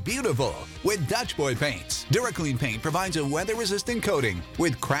and beautiful with Dutch Boy Paints. DuraClean paint provides a weather-resistant coating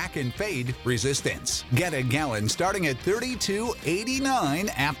with crack and fade resistance. Get a gallon starting at $32.89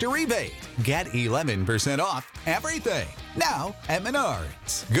 after rebate. Get 11% off everything. Now at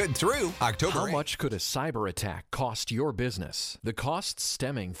Menards. Good through October 8th. How much could a cyber attack cost your business? The costs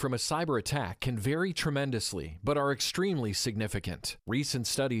stemming from a cyber attack can vary tremendously, but are extremely significant. Recent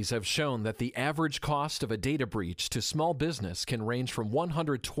studies have shown that the average cost of a data breach to small business can range from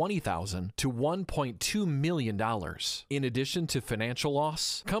 $120,000 to $1.2 million. In addition to financial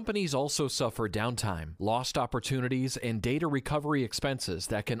loss, companies also suffer downtime, lost opportunities, and data recovery expenses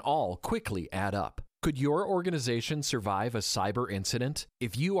that can all quickly add up. Could your organization survive a cyber incident?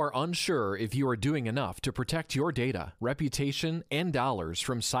 If you are unsure if you are doing enough to protect your data, reputation, and dollars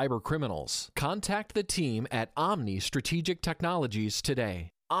from cyber criminals, contact the team at Omni Strategic Technologies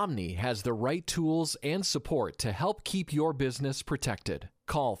today. Omni has the right tools and support to help keep your business protected.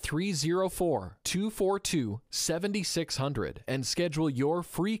 Call 304-242-7600 and schedule your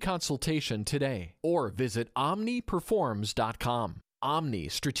free consultation today, or visit omniperforms.com. Omni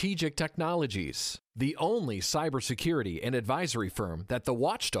Strategic Technologies, the only cybersecurity and advisory firm that the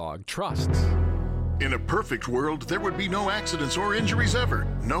Watchdog trusts. In a perfect world, there would be no accidents or injuries ever.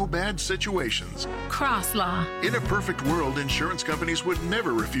 No bad situations. Cross Law. In a perfect world, insurance companies would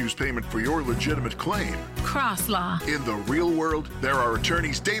never refuse payment for your legitimate claim. Cross Law. In the real world, there are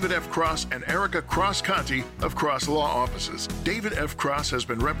attorneys David F. Cross and Erica Cross-Conti of Cross Law Offices. David F. Cross has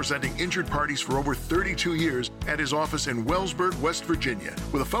been representing injured parties for over 32 years at his office in Wellsburg, West Virginia,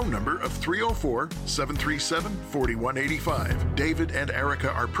 with a phone number of 304-737-4185. David and Erica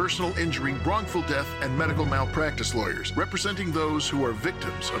are personal injury, wrongful death, and medical malpractice lawyers, representing those who are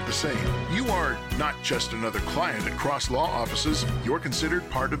victims of the same. You are not just another client at Cross Law Offices, you're considered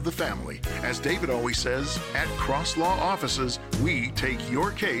part of the family. As David always says, at Cross Law Offices, we take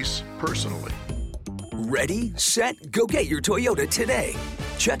your case personally. Ready, set, go get your Toyota today.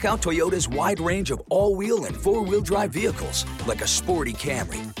 Check out Toyota's wide range of all-wheel and four-wheel drive vehicles, like a sporty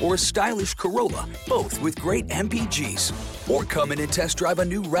Camry or a stylish Corolla, both with great MPGs. Or come in and test drive a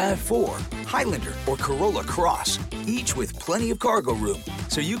new RAV4, Highlander, or Corolla Cross, each with plenty of cargo room,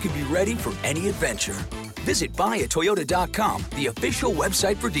 so you can be ready for any adventure. Visit buyatoyota.com, the official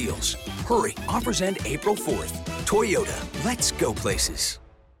website for deals. Hurry, offers end April 4th. Toyota, let's go places.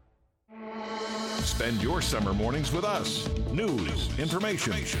 Spend your summer mornings with us. News,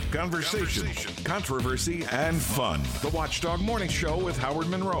 information, conversation, controversy, and fun. The Watchdog Morning Show with Howard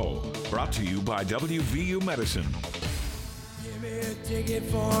Monroe. Brought to you by WVU Medicine. Give me a ticket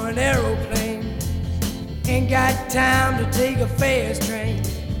for an aeroplane. Ain't got time to take a fast train.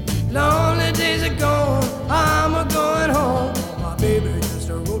 Lonely days are gone, I'm a-going home. My baby just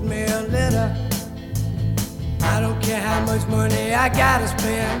wrote me a letter. I don't care how much money I gotta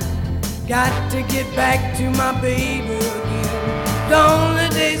spend. Got to get back to my baby again. Lonely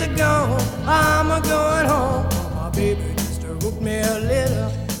days are gone, I'm a-going home. My baby just wrote me a letter.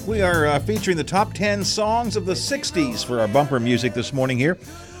 We are featuring the top 10 songs of the 60s for our bumper music this morning here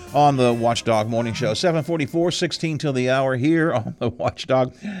on the Watchdog Morning Show. 7:44, 16 till the hour here on the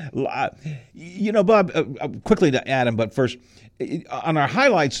Watchdog. You know, Bob, quickly to Adam, but first, on our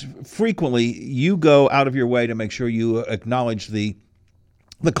highlights, frequently you go out of your way to make sure you acknowledge the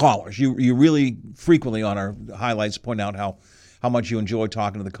callers. You really frequently on our highlights point out how much you enjoy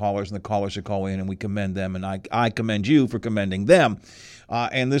talking to the callers, and the callers who call in, and we commend them, and I commend you for commending them.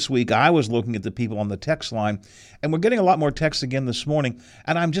 And this week I was looking at the people on the text line, and we're getting a lot more texts again this morning,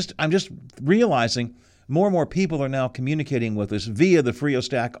 and I'm just realizing more and more people are now communicating with us via the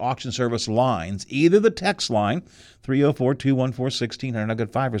FrioStack auction service lines, either the text line, 304-214-1600. I got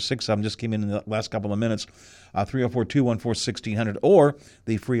 5 or 6 of them just came in the last couple of minutes, 304-214-1600, or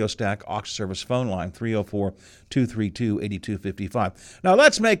the FrioStack auction service phone line, 304-232-8255. Now,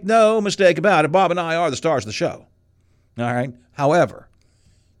 let's make no mistake about it. Bob and I are the stars of the show. All right? However,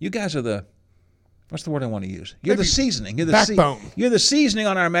 you guys are the, what's the word I want to use? You're the seasoning. You're the backbone. You're the seasoning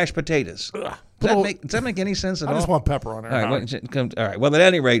on our mashed potatoes. Does that make any sense at all? I just want pepper on there. All right. Well, at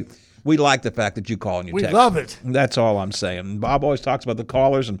any rate, we like the fact that you call and you text. We love it. That's all I'm saying. Bob always talks about the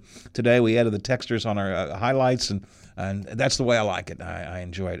callers, and today we added the texters on our highlights, and that's the way I like it. I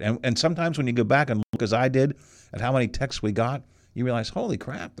enjoy it. And sometimes when you go back and look, as I did, at how many texts we got, you realize, holy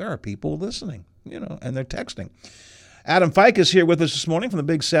crap, there are people listening, and they're texting. Adam Fike is here with us this morning from the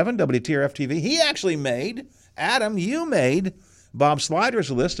Big 7, WTRF-TV. He actually made, Adam, you made Bob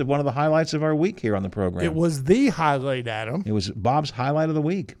Slider's list of one of the highlights of our week here on the program. It was the highlight, Adam. It was Bob's highlight of the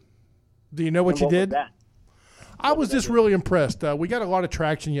week. Do you know what you did? I was just really impressed. We got a lot of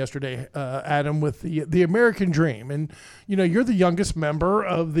traction yesterday, Adam, with the American Dream. And, you're the youngest member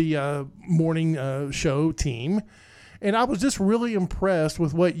of the morning show team. And I was just really impressed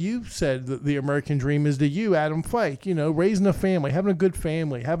with what you said that the American Dream is to you, Adam Flake. Raising a family, having a good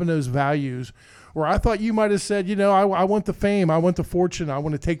family, having those values. Where I thought you might have said, I want the fame, I want the fortune, I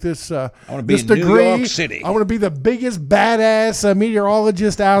want to take this I want to be this in degree. New York City. I want to be the biggest badass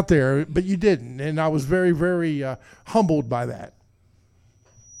meteorologist out there, but you didn't, and I was very, very humbled by that.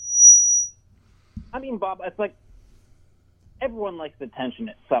 I mean, Bob, it's like everyone likes attention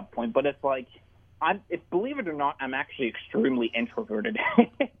at some point, but it's like believe it or not, I'm actually extremely introverted.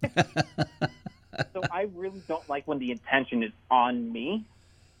 So I really don't like when the attention is on me.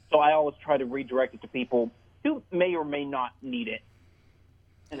 So I always try to redirect it to people who may or may not need it,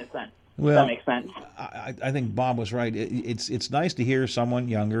 in a sense. Well, does that make sense? I think Bob was right. It's nice to hear someone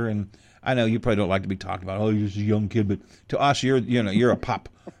younger, and I know you probably don't like to be talked about. Oh, you're just a young kid, but to us, you're a pup,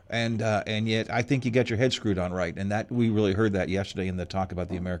 and yet I think you got your head screwed on right, and that we really heard that yesterday in the talk about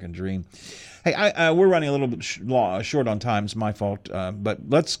the American Dream. Hey, we're running a little bit short on time. It's my fault, but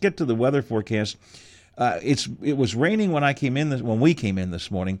let's get to the weather forecast. It was raining when we came in this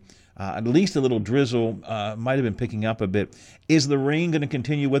morning. At least a little drizzle might have been picking up a bit. Is the rain going to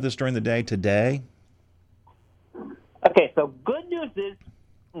continue with us during the day today? Okay, so good news is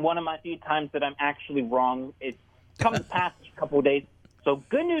one of my few times that I'm actually wrong. It's come the past couple of days. So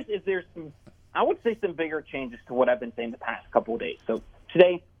good news is there's some bigger changes to what I've been saying the past couple of days. So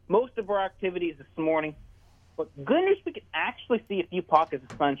today, most of our activities this morning. But good news, we could actually see a few pockets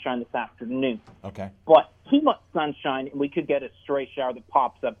of sunshine this afternoon. Okay. But too much sunshine, and we could get a stray shower that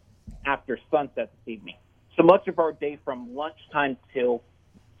pops up after sunset this evening. So much of our day from lunchtime till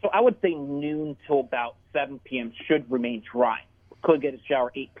So I would say noon till about 7 p.m. should remain dry. Could get a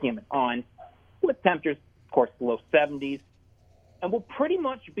shower 8 p.m. and on, with temperatures, of course, low 70s. And will pretty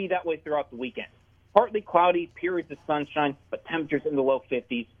much be that way throughout the weekend. Partly cloudy, periods of sunshine, but temperatures in the low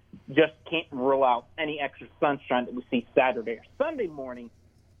 50s. Just can't rule out any extra sunshine that we see Saturday or Sunday morning.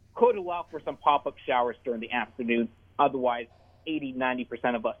 Could allow for some pop-up showers during the afternoon. Otherwise,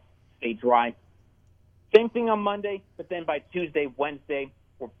 80-90% of us stay dry. Same thing on Monday, but then by Tuesday, Wednesday,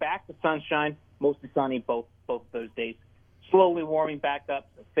 we're back to sunshine, mostly sunny both of those days. Slowly warming back up,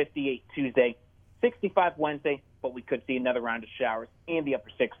 so 58 Tuesday, 65 Wednesday, but we could see another round of showers in the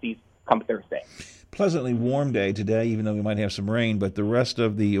upper 60s come Thursday. Pleasantly warm day today, even though we might have some rain, but the rest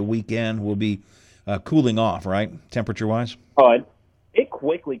of the weekend will be cooling off, right, temperature-wise? It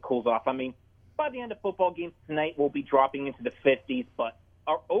quickly cools off. I mean, by the end of football games tonight, we'll be dropping into the 50s, but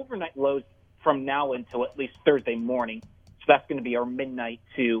our overnight lows from now until at least Thursday morning, so that's going to be our midnight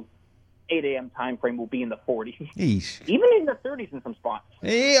to 8 a.m. time frame, will be in the 40s. Eesh. Even in the 30s in some spots.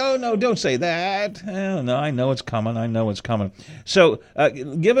 Hey, oh, no, don't say that. Oh, no, I know it's coming. So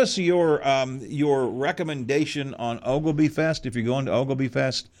give us your recommendation on Ogilvy Fest. If you're going to Ogilvy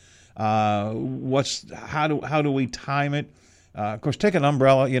Fest, how do we time it? Of course, take an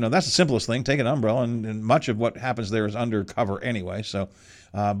umbrella. That's the simplest thing. Take an umbrella, and much of what happens there is undercover anyway. So,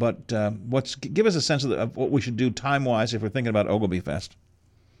 give us a sense of what we should do time-wise if we're thinking about Ogilvy Fest.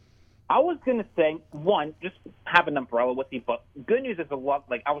 I was going to say, one, just have an umbrella with you, but good news is a lot,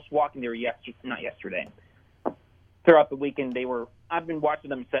 like I was walking there not yesterday. Throughout the weekend, I've been watching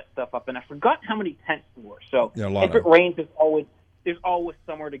them set stuff up, and I forgot how many tents there were. So if it rains, there's always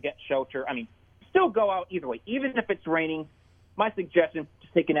somewhere to get shelter. I mean, still go out either way. Even if it's raining, my suggestion,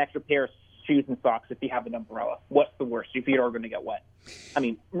 just take an extra pair of shoes and socks if you have an umbrella. What's the worst? Your feet are going to get wet. I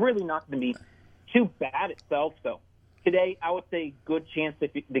mean, really not going to be too bad itself, so. Today, I would say good chance to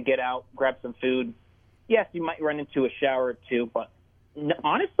get out, grab some food. Yes, you might run into a shower or two, but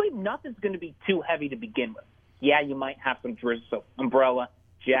honestly, nothing's going to be too heavy to begin with. Yeah, you might have some drizzle, so umbrella,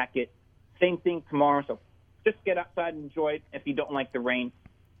 jacket. Same thing tomorrow, so just get outside and enjoy it. If you don't like the rain,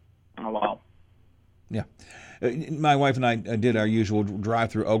 oh well. Yeah. My wife and I did our usual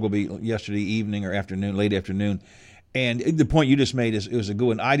drive through Ogilvy yesterday evening or afternoon, late afternoon. And the point you just made is a good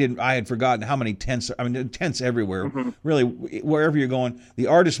one. I had forgotten how many tents. I mean, tents everywhere. Mm-hmm. Really, wherever you're going. The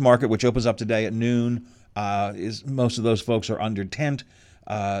artist market, which opens up today at noon, is most of those folks are under tent.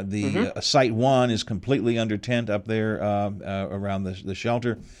 Site 1 is completely under tent up there around the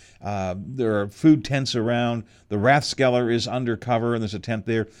shelter. There are food tents around. The Rathskeller is undercover, and there's a tent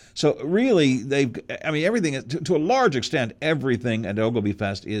there. So really, everything to a large extent, everything at Ogilvy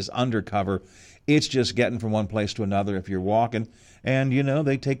Fest is undercover. It's just getting from one place to another if you're walking. And,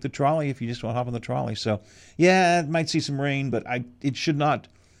 they take the trolley if you just want to hop on the trolley. So, yeah, it might see some rain, but it should not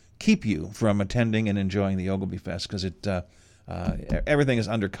keep you from attending and enjoying the Ogilvy Fest because everything is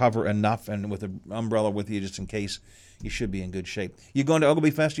undercover enough, and with an umbrella with you just in case, you should be in good shape. You going to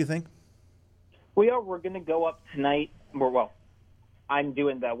Ogilvy Fest, you think? We are. We're going to go up tonight. I'm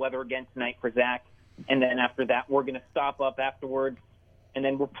doing the weather again tonight for Zach. And then after that, we're going to stop up afterwards. And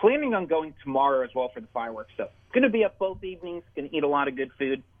then we're planning on going tomorrow as well for the fireworks. So going to be up both evenings, going to eat a lot of good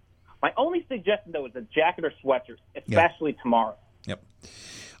food. My only suggestion, though, is a jacket or sweatshirts, especially tomorrow. Yep.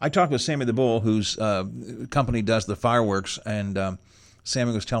 I talked with Sammy the Bull, whose company does the fireworks, and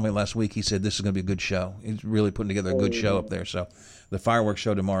Sammy was telling me last week, he said this is going to be a good show. He's really putting together a good show up there. So the fireworks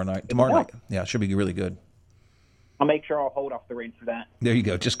show tomorrow night. Yeah, it should be really good. I'll make sure I'll hold off the rain for that. There you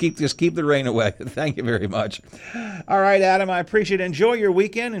go. Just keep the rain away. Thank you very much. All right, Adam, I appreciate it. Enjoy your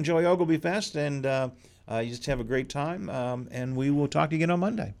weekend. Enjoy Ogilvy Fest, and you just have a great time. And we will talk to you again on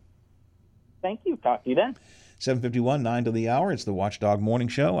Monday. Thank you. Talk to you then. 7:51, 9 to the hour. It's the Watchdog Morning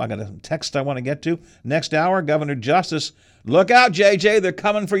Show. I got a text I want to get to. Next hour, Governor Justice. Look out, JJ. They're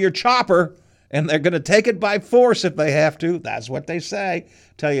coming for your chopper. And they're going to take it by force if they have to. That's what they say.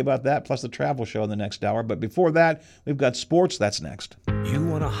 Tell you about that, plus the travel show in the next hour. But before that, we've got sports. That's next. You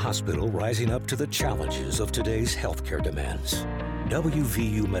want a hospital rising up to the challenges of today's healthcare demands.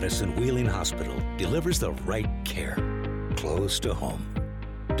 WVU Medicine Wheeling Hospital delivers the right care, close to home.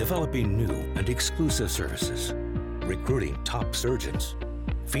 Developing new and exclusive services. Recruiting top surgeons.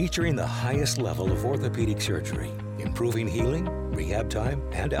 Featuring the highest level of orthopedic surgery. Improving healing, rehab time,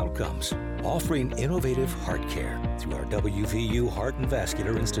 and outcomes. Offering innovative heart care through our WVU Heart and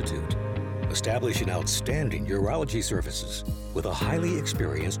Vascular Institute. Establishing outstanding urology services with a highly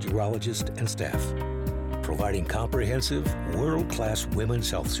experienced urologist and staff. Providing comprehensive, world-class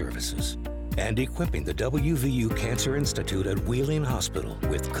women's health services. And equipping the WVU Cancer Institute at Wheeling Hospital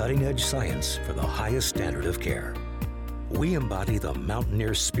with cutting-edge science for the highest standard of care. We embody the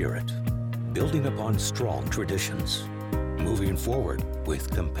mountaineer spirit, building upon strong traditions, moving forward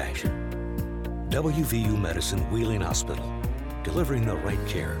with compassion. WVU Medicine Wheeling Hospital, delivering the right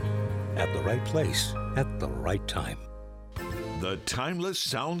care at the right place at the right time. The timeless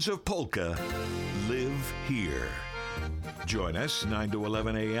sounds of polka live here. Join us 9 to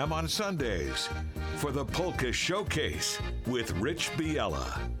 11 a.m. on Sundays for the Polka Showcase with Rich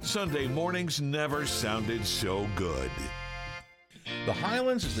Biella. Sunday mornings never sounded so good. The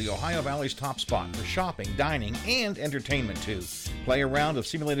Highlands is the Ohio Valley's top spot for shopping, dining, and entertainment, too. Play a round of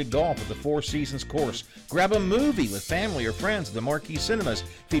simulated golf at the Four Seasons course. Grab a movie with family or friends at the Marquee Cinemas,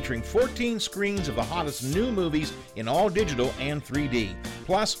 featuring 14 screens of the hottest new movies in all digital and 3D.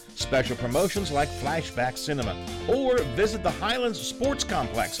 Plus, special promotions like Flashback Cinema. Or visit the Highlands Sports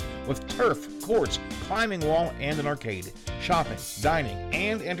Complex with turf, courts, climbing wall, and an arcade. Shopping, dining,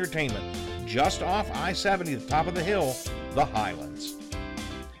 and entertainment. Just off I-70 at the top of the hill, the Highlands.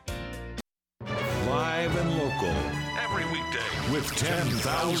 Live and local, every weekday with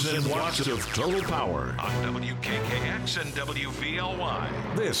 10,000 watts of total power on WKKX and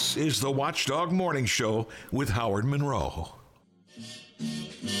WVLY. This is the Watchdog Morning Show with Howard Monroe.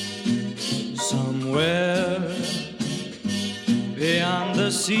 Somewhere beyond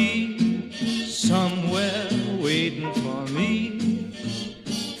the sea, somewhere waiting for me,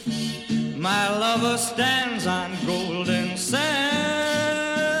 my lover stands on golden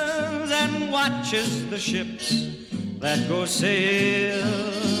sands and watches the ships that go sailing.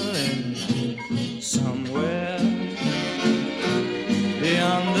 Somewhere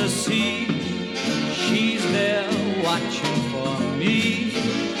beyond the sea, she's there watching for me.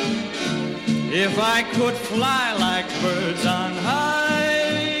 If I could fly like birds on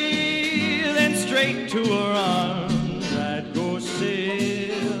high, then straight to her arms I'd go sailing.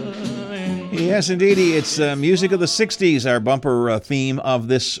 Yes, indeedy. It's music of the 60s, our bumper theme of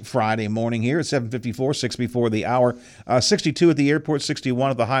this Friday morning here at 7:54, 6 before the hour. 62 at the airport,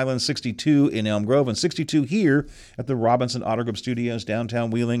 61 at the Highlands, 62 in Elm Grove, and 62 here at the Robinson Auto Group Studios, downtown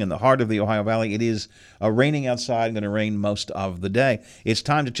Wheeling, in the heart of the Ohio Valley. It is raining outside, going to rain most of the day. It's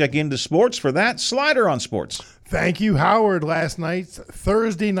time to check into sports. For that, Slider on sports. Thank you, Howard. Last night's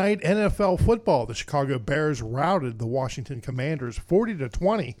Thursday night NFL football, the Chicago Bears routed the Washington Commanders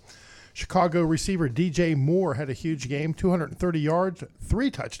 40-20. Chicago receiver DJ Moore had a huge game, 230 yards, 3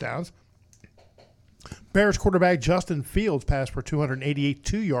 touchdowns. Bears quarterback Justin Fields passed for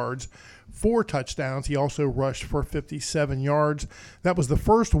 288 yards, 4 touchdowns. He also rushed for 57 yards. That was the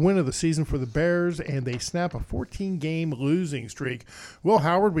first win of the season for the Bears, and they snap a 14-game losing streak. Well,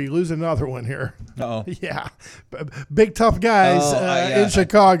 Howard, we lose another one here. Uh-oh. Yeah. Big tough guys in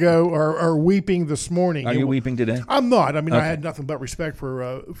Chicago are weeping this morning. Are you weeping today? I'm not. I mean, Okay. I had nothing but respect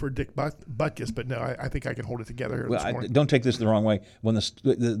for Dick Butkus, but no, I think I can hold it together here this morning. Don't take this the wrong way. When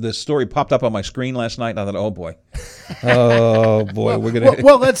the story popped up on my screen last night, I thought, oh, boy. Oh, boy. We're going to...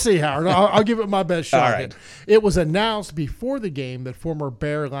 Well, let's see, Howard. I'll give it my best shot. All right. It was announced before the game that former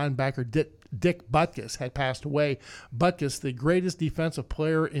Bear linebacker Dick Butkus had passed away. Butkus, the greatest defensive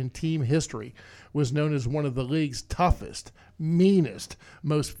player in team history, was known as one of the league's toughest, meanest,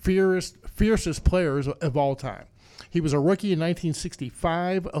 most fiercest players of all time. He was a rookie in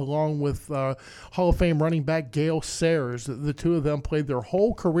 1965, along with Hall of Fame running back Gale Sayers. The two of them played their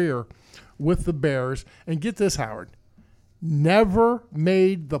whole career with the Bears. And get this, Howard, never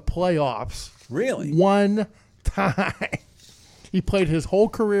made the playoffs. Really? One time. He played his whole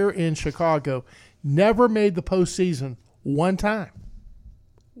career in Chicago, never made the postseason one time.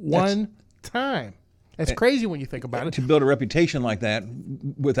 One time. That's crazy when you think about it. To build a reputation like that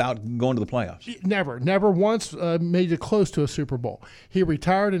without going to the playoffs. Never once made it close to a Super Bowl. He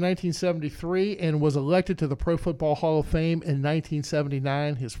retired in 1973 and was elected to the Pro Football Hall of Fame in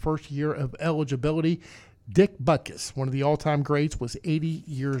 1979, his first year of eligibility. Dick Butkus, one of the all-time greats, was 80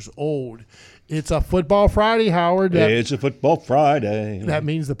 years old. It's a Football Friday, Howard. It's a Football Friday. That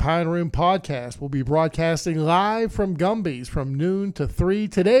means the Pine Room Podcast will be broadcasting live from Gumby's from noon to 3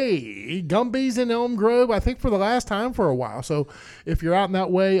 today. Gumby's in Elm Grove, I think for the last time for a while. So if you're out in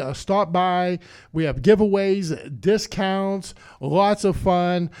that way, stop by. We have giveaways, discounts, lots of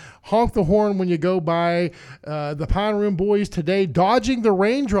fun. Honk the horn when you go by. The Pine Room boys today dodging the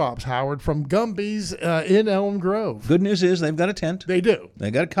raindrops, Howard, from Gumby's in in Elm Grove. Good news is they've got a tent. They do.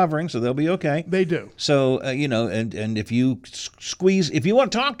 They got a covering, so they'll be okay. They do. So, and if you squeeze, if you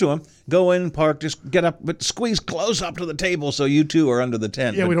want to talk to them, go in, park, just get up, but squeeze close up to the table so you two are under the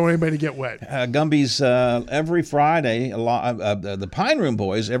tent. Yeah, we don't want anybody to get wet. Gumby's every Friday, the Pine Room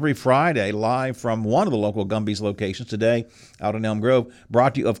Boys, every Friday, live from one of the local Gumby's locations today out in Elm Grove,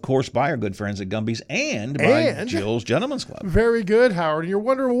 brought to you, of course, by our good friends at Gumby's and by Jill's Gentlemen's Club. Very good, Howard. And you're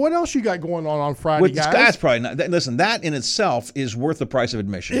wondering what else you got going on Friday, guys? That's probably not. Listen, that in itself is worth the price of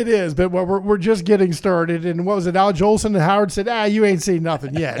admission. It is, but we're just getting started. And what was it? Al Jolson and Howard said, you ain't seen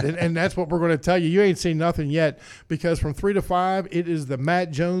nothing yet. and that's what we're going to tell you. You ain't seen nothing yet, because from 3 to 5, it is the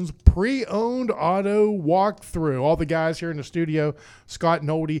Matt Jones pre-owned auto walkthrough. All the guys here in the studio, Scott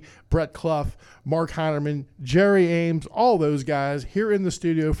Nolde, Brett Clough, Mark Heinerman, Jerry Ames, all those guys here in the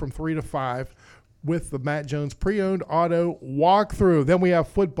studio from 3 to 5 with the Matt Jones pre-owned auto walkthrough. Then we have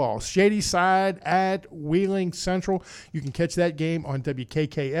football, Shady Side at Wheeling Central. You can catch that game on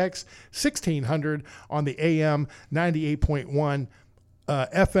WKKX 1600 on the AM 98.1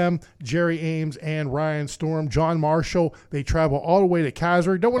 FM. Jerry Ames and Ryan Storm, John Marshall, they travel all the way to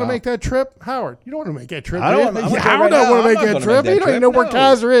Kaiser. Don't want to make that trip? Howard, you don't want to make that trip. Howard don't want to make that trip. He don't even know where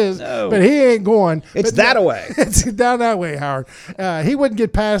Kaiser is, but he ain't going. It's that way. It's down that way, Howard. He wouldn't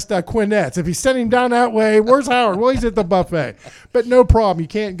get past Quinnett's. If he's sending down that way, where's Howard? Well, he's at the buffet. But no problem. You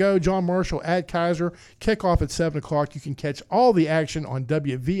can't go. John Marshall at Kaiser. Kickoff at 7 o'clock. You can catch all the action on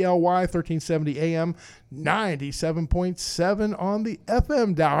WVLY 1370 AM, 97.7 on the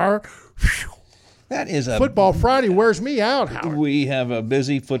FM dial. That is a Football Friday wears me out, Howard. We have a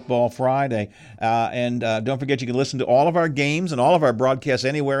busy Football Friday. And don't forget, you can listen to all of our games and all of our broadcasts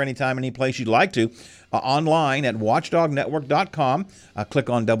anywhere, anytime, any place you'd like to, online at watchdognetwork.com. Click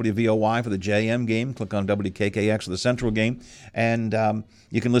on WVOY for the JM game. Click on WKKX for the Central game. And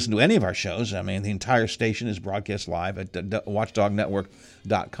you can listen to any of our shows. I mean, the entire station is broadcast live at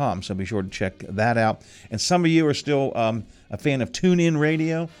watchdognetwork.com. So be sure to check that out. And some of you are still a fan of TuneIn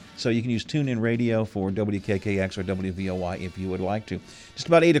Radio. So you can use TuneIn Radio for WKKX or WVOY if you would like to. Just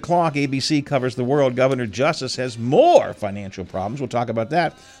about 8 o'clock, ABC covers the world. Governor Justice has more financial problems. We'll talk about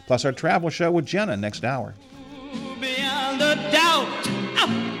that. Plus our travel show with Jenna next hour. Beyond a doubt,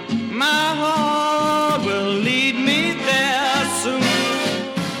 my heart will lead me there soon.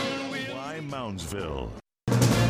 Why Moundsville?